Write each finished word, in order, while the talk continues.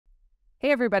Hey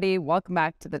everybody, welcome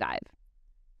back to The Dive.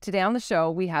 Today on the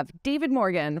show, we have David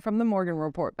Morgan from the Morgan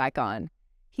Report back on.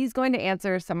 He's going to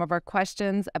answer some of our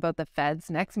questions about the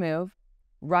Fed's next move,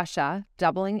 Russia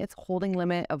doubling its holding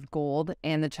limit of gold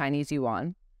and the Chinese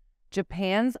yuan,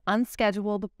 Japan's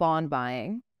unscheduled bond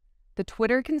buying, the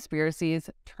Twitter conspiracies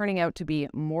turning out to be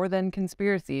more than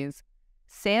conspiracies,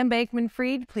 Sam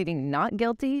Bankman-Fried pleading not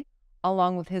guilty,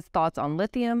 along with his thoughts on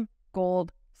lithium,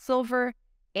 gold, silver,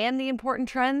 and the important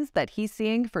trends that he's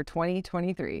seeing for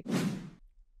 2023.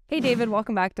 Hey, David,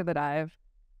 welcome back to The Dive.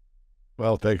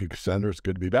 Well, thank you, Cassandra. It's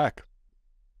good to be back.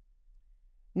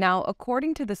 Now,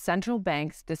 according to the central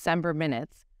bank's December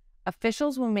minutes,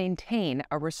 officials will maintain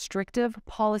a restrictive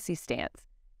policy stance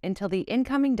until the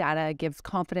incoming data gives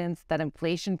confidence that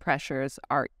inflation pressures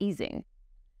are easing.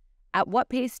 At what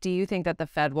pace do you think that the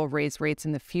Fed will raise rates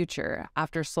in the future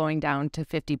after slowing down to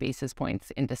 50 basis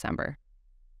points in December?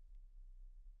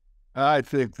 I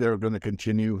think they're going to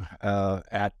continue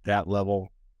at that level.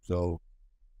 So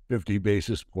 50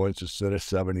 basis points instead of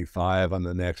 75 on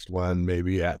the next one,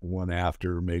 maybe at one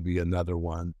after, maybe another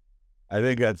one. I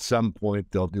think at some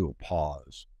point they'll do a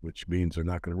pause, which means they're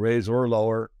not going to raise or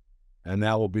lower. And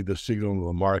that will be the signal to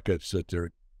the markets that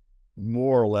they're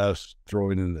more or less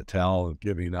throwing in the towel and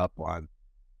giving up on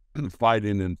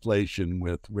fighting inflation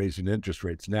with raising interest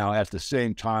rates. Now, at the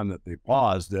same time that they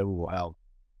pause, they will have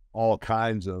all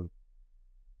kinds of,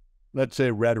 let's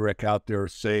say, rhetoric out there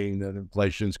saying that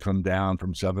inflation's come down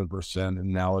from 7% and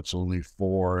now it's only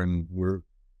 4%, and we're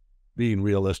being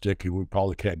realistic and we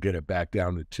probably can't get it back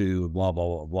down to 2%, and blah, blah,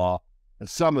 blah, blah. And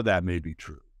some of that may be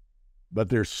true. But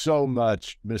there's so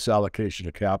much misallocation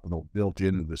of capital built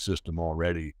into the system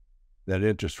already that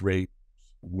interest rates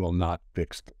will not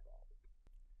fix it.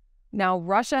 Now,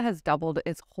 Russia has doubled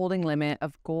its holding limit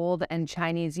of gold and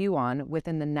Chinese yuan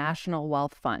within the National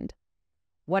Wealth Fund.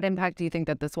 What impact do you think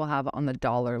that this will have on the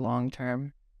dollar long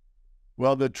term?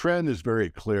 Well, the trend is very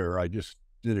clear. I just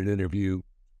did an interview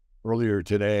earlier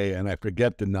today, and I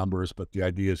forget the numbers, but the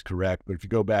idea is correct. But if you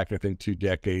go back, I think 2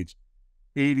 decades,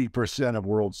 80% of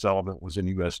world settlement was in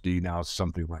USD. Now it's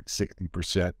something like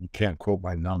 60%. You can't quote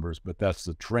my numbers, but that's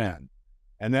the trend.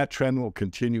 And that trend will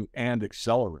continue and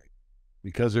accelerate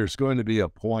because there's going to be a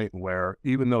point where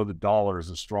even though the dollar is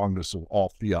the strongest of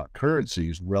all fiat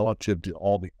currencies relative to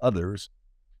all the others,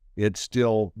 it's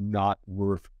still not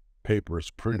worth paper it's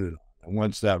printed on. And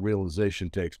once that realization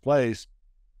takes place,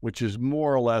 which is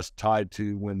more or less tied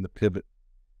to when the pivot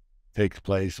takes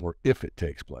place or if it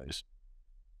takes place,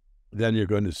 then you're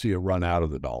going to see a run out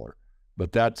of the dollar.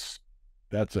 But that's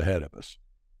ahead of us.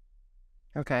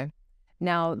 Okay.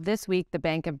 Now, this week, the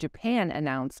Bank of Japan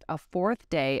announced a 4th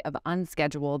day of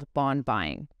unscheduled bond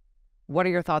buying. What are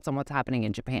your thoughts on what's happening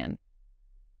in Japan?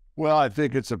 Well, I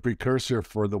think it's a precursor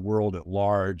for the world at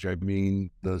large. I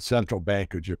mean, the Central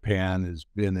Bank of Japan has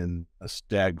been in a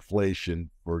stagflation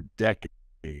for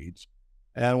decades.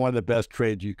 And one of the best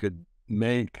trades you could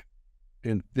make,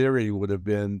 in theory, would have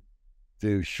been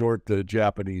to short the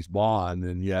Japanese bond.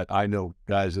 And yet I know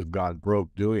guys have gone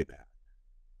broke doing that.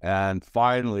 And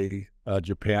finally,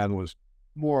 Japan was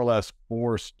more or less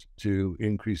forced to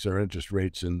increase their interest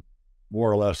rates, and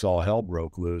more or less all hell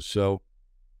broke loose. So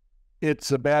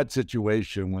it's a bad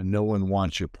situation when no one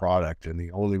wants your product and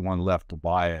the only one left to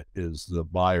buy it is the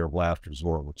buyer of last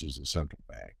resort, which is the central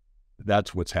bank.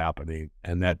 That's what's happening,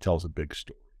 and that tells a big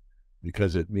story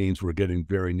because it means we're getting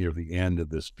very near the end of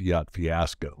this fiat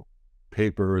fiasco.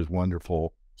 Paper is a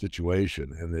wonderful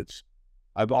situation, and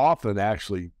I've often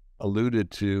actually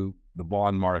alluded to the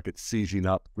bond market seizing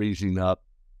up, freezing up,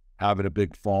 having a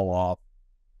big fall off,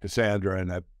 Cassandra,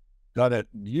 and I've done it,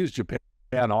 used Japan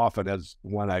often as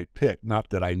one I pick. Not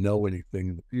that I know anything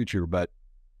in the future, but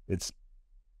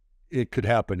it could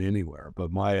happen anywhere.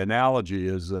 But my analogy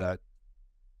is that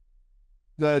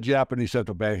the Japanese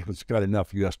central bank has got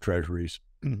enough U.S. treasuries.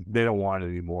 They don't want it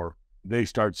anymore. They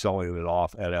start selling it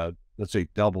off at let's say,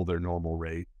 double their normal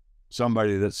rate.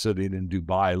 Somebody that's sitting in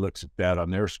Dubai looks at that on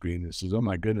their screen and says, oh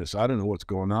my goodness, I don't know what's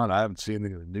going on. I haven't seen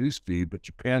anything in the news feed, but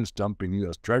Japan's dumping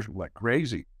U.S. treasury like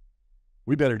crazy.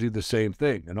 We better do the same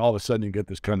thing. And all of a sudden you get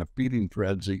this kind of feeding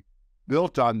frenzy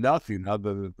built on nothing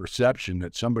other than the perception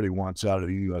that somebody wants out of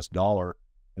the U.S. dollar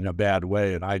in a bad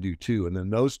way, and I do too. And then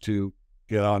those two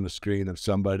get on the screen of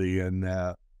somebody in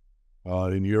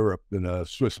Europe in a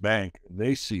Swiss bank, and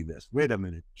they see this. Wait a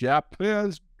minute,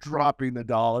 Japan's dropping the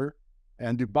dollar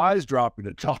and Dubai's dropping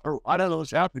the dollar. I don't know what's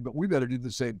happening, but we better do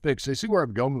the same thing. So you see where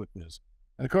I'm going with this.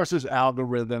 And of course, there's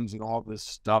algorithms and all this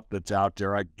stuff that's out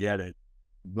there. I get it.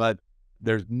 But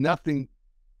there's nothing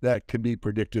that can be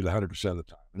predicted 100% of the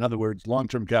time. In other words,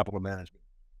 long-term capital management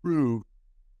proved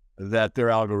that their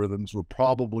algorithms will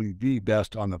probably be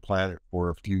best on the planet for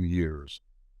a few years.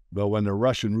 But when the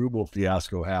Russian ruble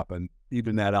fiasco happened,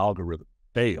 even that algorithm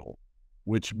failed,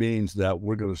 which means that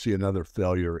we're going to see another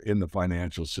failure in the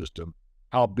financial system.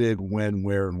 How big, when,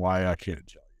 where, and why, I can't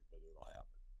tell you, but it'll happen.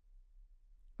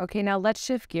 Okay, now let's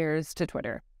shift gears to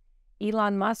Twitter.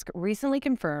 Elon Musk recently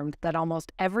confirmed that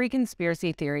almost every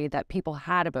conspiracy theory that people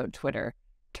had about Twitter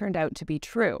turned out to be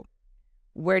true.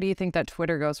 Where do you think that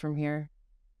Twitter goes from here?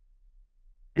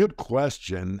 Good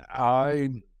question.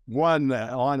 One, the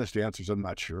honest answer is I'm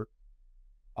not sure.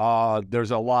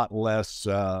 There's a lot less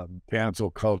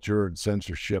cancel culture and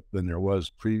censorship than there was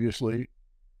previously,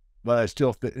 but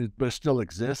but it still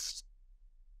exists.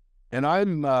 And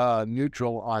I'm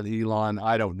neutral on Elon.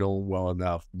 I don't know him well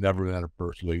enough. Never met him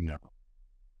personally. Never.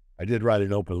 I did write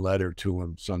an open letter to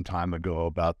him some time ago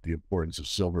about the importance of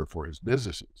silver for his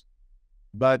businesses.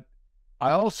 But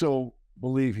I also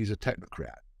believe he's a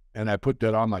technocrat. And I put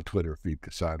that on my Twitter feed,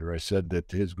 Cassandra. I said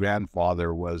that his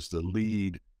grandfather was the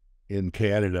lead in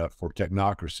Canada for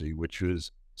technocracy, which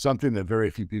was something that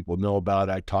very few people know about.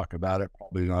 I talk about it,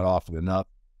 probably not often enough.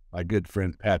 My good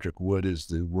friend Patrick Wood is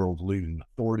the world's leading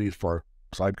authority as far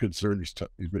as I'm concerned.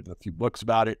 He's written a few books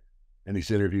about it, and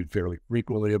he's interviewed fairly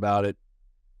frequently about it.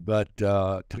 But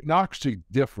technocracy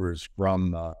differs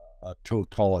from a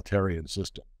totalitarian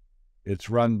system. It's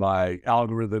run by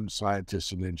algorithms,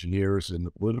 scientists, and engineers, and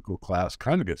the political class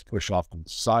kind of gets pushed off to the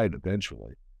side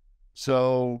eventually.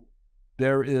 So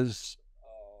there is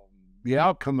the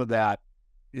outcome of that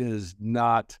is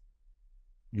not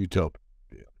utopia.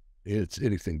 It's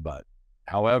anything but.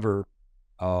 However,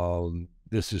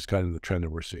 this is kind of the trend that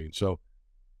we're seeing. So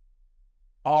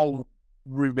I'll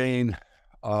remain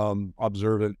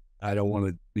observant. I don't want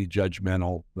to be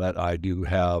judgmental, but I do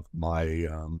have my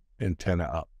antenna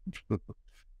up.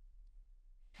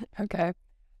 Okay,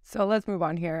 so let's move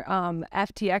on here.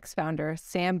 FTX founder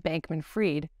Sam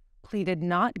Bankman-Fried pleaded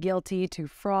not guilty to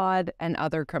fraud and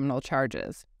other criminal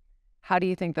charges. How do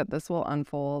you think that this will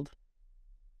unfold?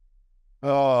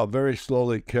 Oh, very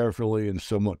slowly, carefully, and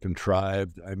somewhat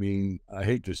contrived. I mean, I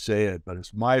hate to say it, but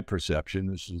it's my perception.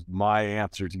 This is my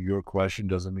answer to your question.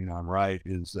 Doesn't mean I'm right.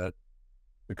 Is that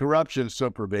the corruption is so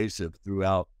pervasive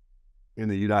throughout in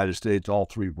the United States, all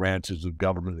three branches of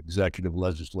government, executive,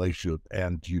 legislative,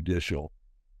 and judicial,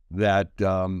 that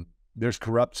there's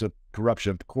corruption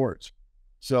at the courts.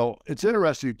 So it's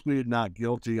interesting. He pleaded not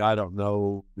guilty. I don't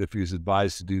know if he's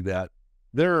advised to do that.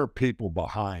 There are people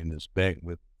behind this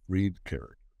Bankman-Fried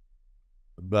character,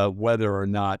 but whether or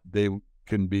not they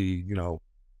can be,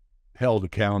 held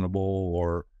accountable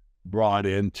or brought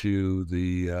into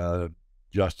the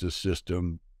justice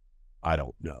system, I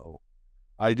don't know.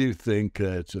 I do think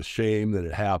it's a shame that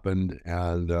it happened,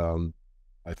 and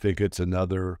I think it's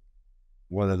another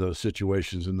one of those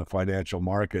situations in the financial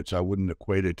markets. I wouldn't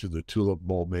equate it to the tulip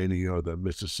bulb mania or the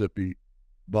Mississippi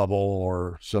bubble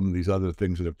or some of these other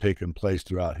things that have taken place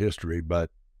throughout history,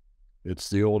 but it's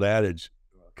the old adage,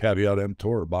 caveat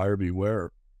emptor, buyer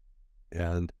beware.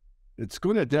 And it's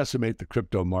going to decimate the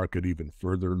crypto market even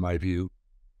further, in my view.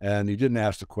 And you didn't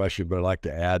ask the question, but I'd like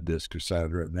to add this,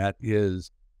 Cassandra, and that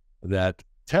is that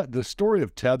the story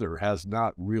of Tether has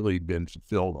not really been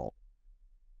fulfilled.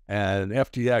 And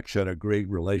FTX had a great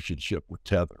relationship with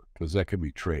Tether because that can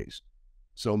be traced.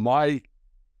 So my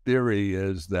theory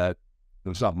is that,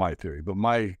 it's not my theory, but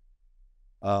my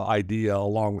idea,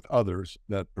 along with others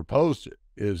that proposed it,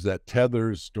 is that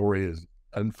Tether's story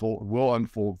will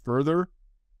unfold further,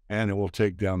 and it will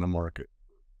take down the market.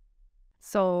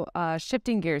 So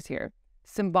shifting gears here,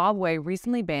 Zimbabwe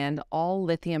recently banned all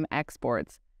lithium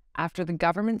exports after the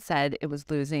government said it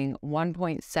was losing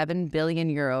 1.7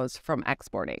 billion euros from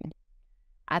exporting.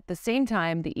 At the same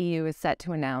time, the EU is set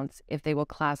to announce if they will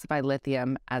classify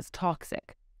lithium as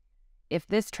toxic. If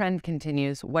this trend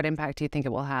continues, what impact do you think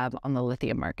it will have on the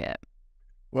lithium market?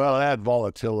 Well, add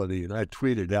volatility, and I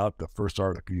tweeted out the first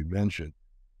article you mentioned.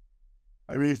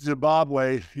 I mean,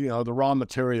 Zimbabwe, the raw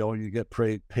material, you get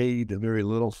paid very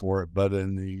little for it, but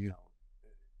when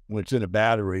it's in a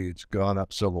battery, it's gone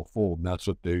up several fold, and that's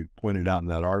what they pointed out in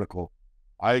that article.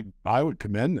 I would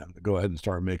commend them to go ahead and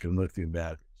start making lithium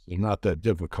batteries. It's not that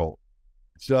difficult.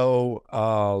 So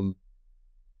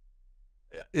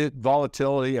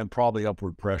volatility and probably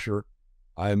upward pressure.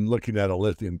 I'm looking at a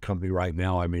lithium company right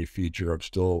now I may feature. I'm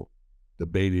still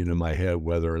debating in my head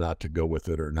whether or not to go with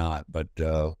it or not. But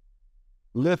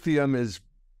lithium is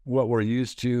what we're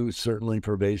used to, certainly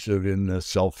pervasive in the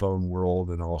cell phone world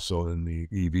and also in the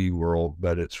EV world,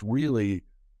 but it's really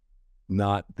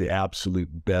not the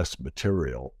absolute best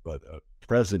material. But at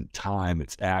present time,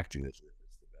 it's acting as if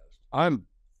it's the best. I'm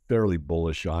fairly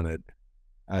bullish on it.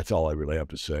 That's all I really have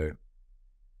to say.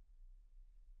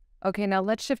 Okay, now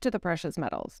let's shift to the precious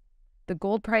metals. The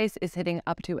gold price is hitting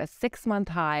up to a 6-month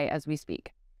high as we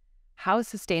speak. How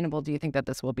sustainable do you think that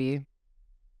this will be?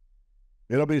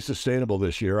 It'll be sustainable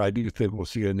this year. I do think we'll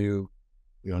see a new,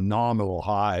 nominal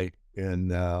high in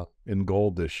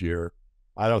gold this year.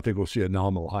 I don't think we'll see a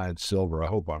nominal high in silver. I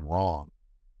hope I'm wrong.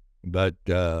 But,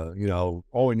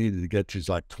 all we needed to get to is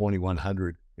like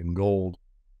 2,100 in gold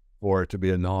for it to be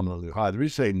a nominal new high. The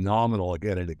reason I say nominal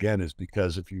again and again is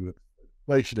because if you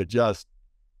inflation adjust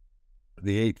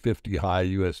the 850 high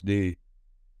USD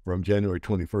from January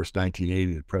 21st,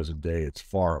 1980 to present day, it's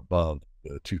far above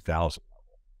the 2000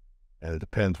 level. And it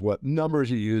depends what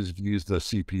numbers you use. If you use the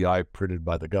CPI printed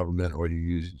by the government or you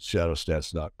use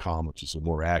shadowstats.com, which is a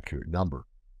more accurate number.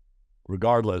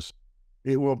 Regardless,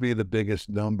 it will be the biggest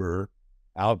number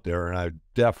out there, and I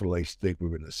definitely think we're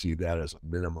going to see that as a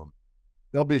minimum.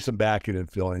 There'll be some backing and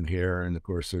filling here, and of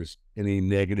course, there's any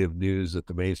negative news that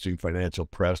the mainstream financial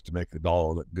press to make the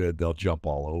dollar look good, they'll jump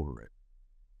all over it.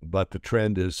 But the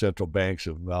trend is central banks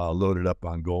have loaded up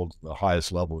on gold to the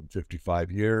highest level in 55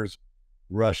 years.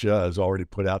 Russia has already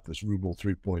put out this ruble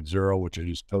 3.0, which I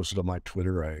just posted on my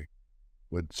Twitter. I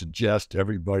would suggest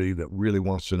everybody that really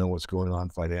wants to know what's going on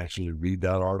financially read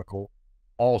that article.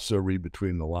 Also read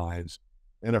between the lines.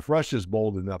 And if Russia's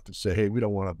bold enough to say, hey, we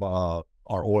don't want to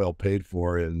our oil paid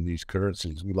for in these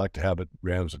currencies, we'd like to have it in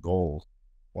grams of gold,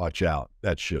 watch out.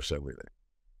 That shifts everything.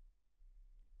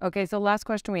 Okay, so last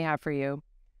question we have for you.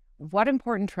 What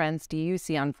important trends do you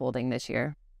see unfolding this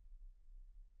year?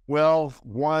 Well,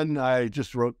 one, I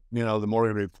just wrote, the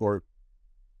Morgan Report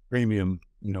premium,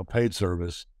 paid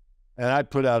service, and I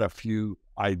put out a few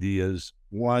ideas.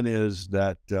 One is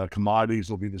that commodities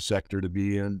will be the sector to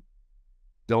be in.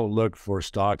 Don't look for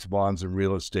stocks, bonds, and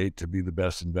real estate to be the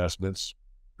best investments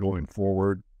going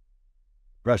forward.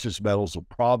 Precious metals will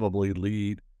probably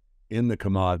lead in the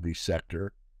commodity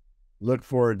sector. Look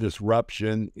for a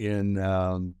disruption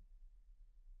in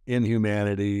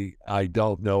humanity. I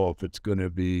don't know if it's going to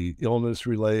be illness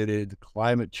related,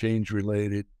 climate change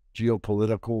related,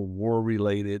 geopolitical, war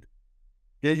related.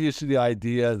 Get used to the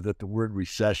idea that the word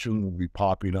recession will be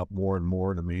popping up more and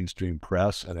more in the mainstream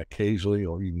press, and occasionally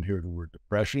you'll even hear the word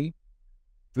depression.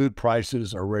 Food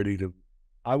prices are ready to,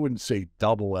 I wouldn't say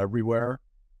double everywhere,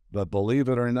 but believe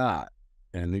it or not,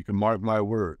 and you can mark my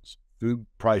words, food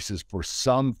prices for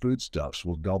some foodstuffs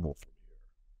will double from here.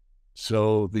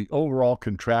 So the overall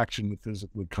contraction of the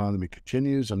physical economy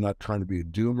continues. I'm not trying to be a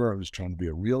doomer. I'm just trying to be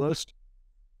a realist.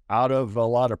 Out of a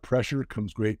lot of pressure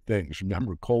comes great things.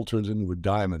 Remember, coal turns into a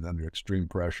diamond under extreme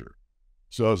pressure.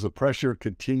 So as the pressure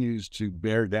continues to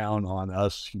bear down on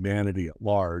us, humanity at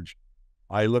large,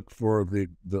 I look for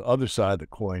the other side of the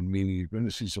coin, meaning you're going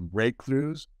to see some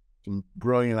breakthroughs, some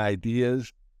brilliant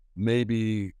ideas,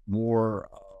 maybe more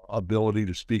ability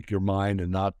to speak your mind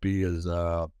and not be as,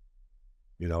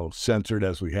 censored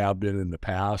as we have been in the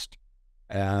past.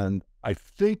 And I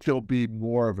think there'll be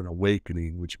more of an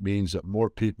awakening, which means that more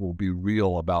people will be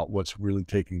real about what's really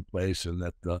taking place and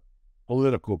that the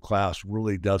political class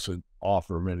really doesn't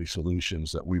offer many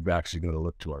solutions, that we've actually got to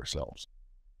look to ourselves.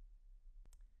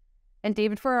 And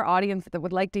David, for our audience that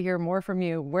would like to hear more from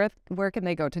you, where can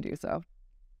they go to do so?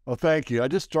 Well, thank you. I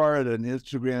just started an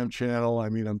Instagram channel. I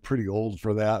mean, I'm pretty old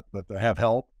for that, but I have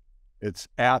help. It's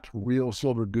at Real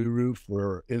Silver Guru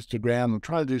for Instagram. I'm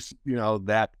trying to do,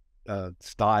 that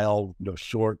style,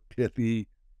 short, pithy,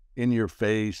 in your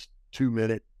face,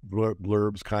 2-minute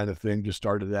blurbs kind of thing. Just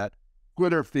started that.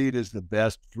 Twitter feed is the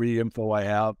best free info I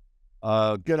have.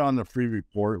 Get on the free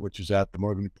report, which is at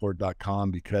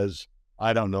themorganreport.com, because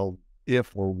I don't know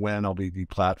if or when I'll be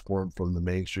deplatformed from the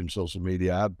mainstream social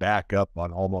media. I have backup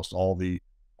on almost all the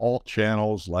alt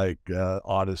channels like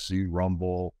Odyssey,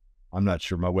 Rumble. I'm not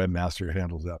sure my webmaster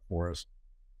handles that for us.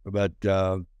 But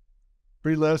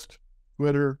free list,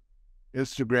 Twitter,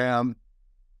 Instagram.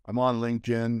 I'm on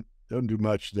LinkedIn. Don't do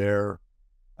much there.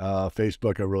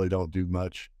 Facebook, I really don't do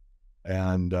much.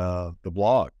 And the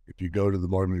blog. If you go to the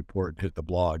Morgan Report and hit the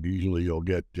blog, usually you'll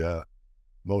get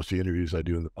most of the interviews I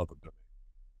do in the public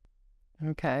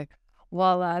domain. Okay.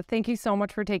 Well, thank you so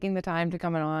much for taking the time to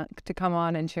come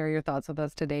on and share your thoughts with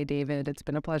us today, David. It's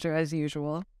been a pleasure as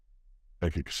usual.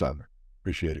 Thank you, Cassandra.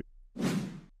 Appreciate it.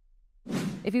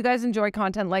 If you guys enjoy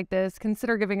content like this,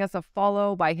 consider giving us a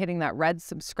follow by hitting that red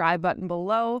subscribe button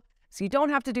below so you don't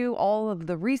have to do all of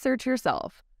the research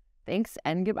yourself. Thanks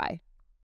and goodbye.